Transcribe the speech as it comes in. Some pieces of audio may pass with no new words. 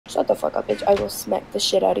Shut the fuck up, bitch. I will smack the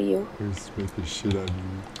shit out of you. I'll smack the shit out of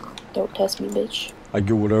you. Don't test me, bitch. I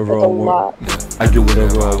get whatever Like I want. I get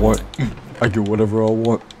whatever I want. I get whatever I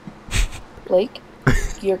want. Blake,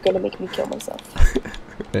 you're gonna make me kill myself.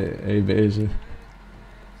 Hey, BG.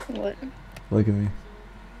 What? Look at me.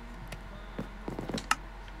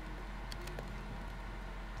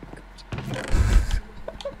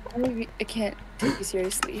 I can't take you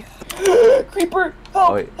seriously. Creeper! Help!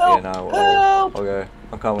 Oh, wait, help! yeah, no. Help! Okay,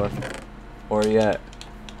 I'm coming. Where are you at?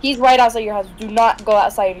 He's right outside your house. Do not go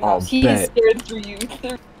outside your house. He is bet. scared through you.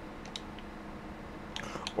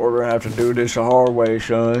 We're gonna have to do this the hard way,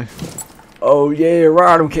 son. Oh yeah,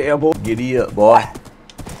 ride him, Campbell. Giddy up, boy.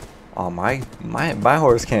 Oh my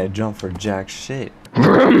horse can't jump for jack shit.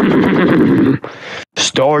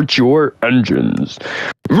 Start your engines.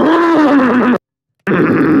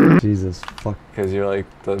 Jesus fuck. Cause you're like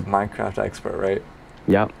the Minecraft expert, right?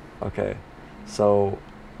 Yep. Okay. So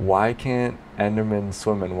why can't Endermen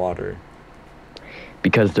swim in water?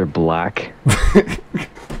 Because they're black.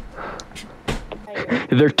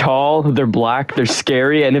 They're tall, they're black, they're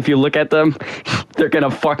scary, and if you look at them, they're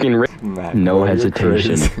gonna fucking rip. Matt, No boy, you're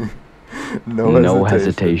hesitation. crazy. No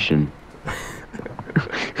hesitation.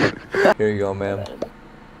 Here you go, ma'am.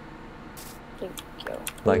 Thank you.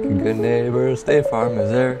 Like a good neighbor, State Farm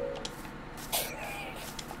is there.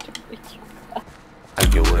 I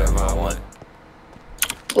get whatever I want.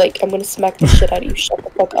 Blake, I'm gonna smack the shit out of you. Shut the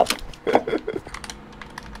fuck up.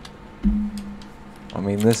 I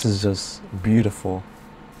mean, this is just beautiful.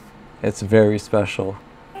 It's very special.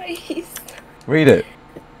 Nice. Read it.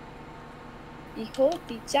 Behold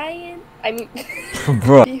the giant. I mean,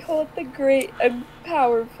 Bro. behold the great and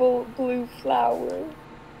powerful blue flower.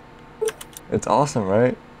 It's awesome,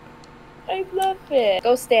 right? I love it.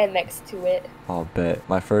 Go stand next to it. I'll bet.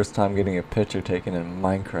 My first time getting a picture taken in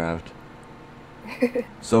Minecraft.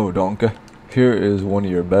 So, Donka, here is one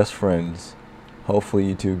of your best friends. Hopefully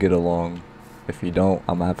you two get along. If you don't,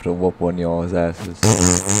 I'm gonna have to whoop one of y'all's asses.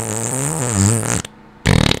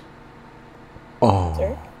 Oh.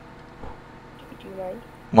 Sir? Do you mind?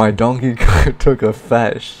 My donkey took a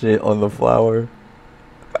fat shit on the flower.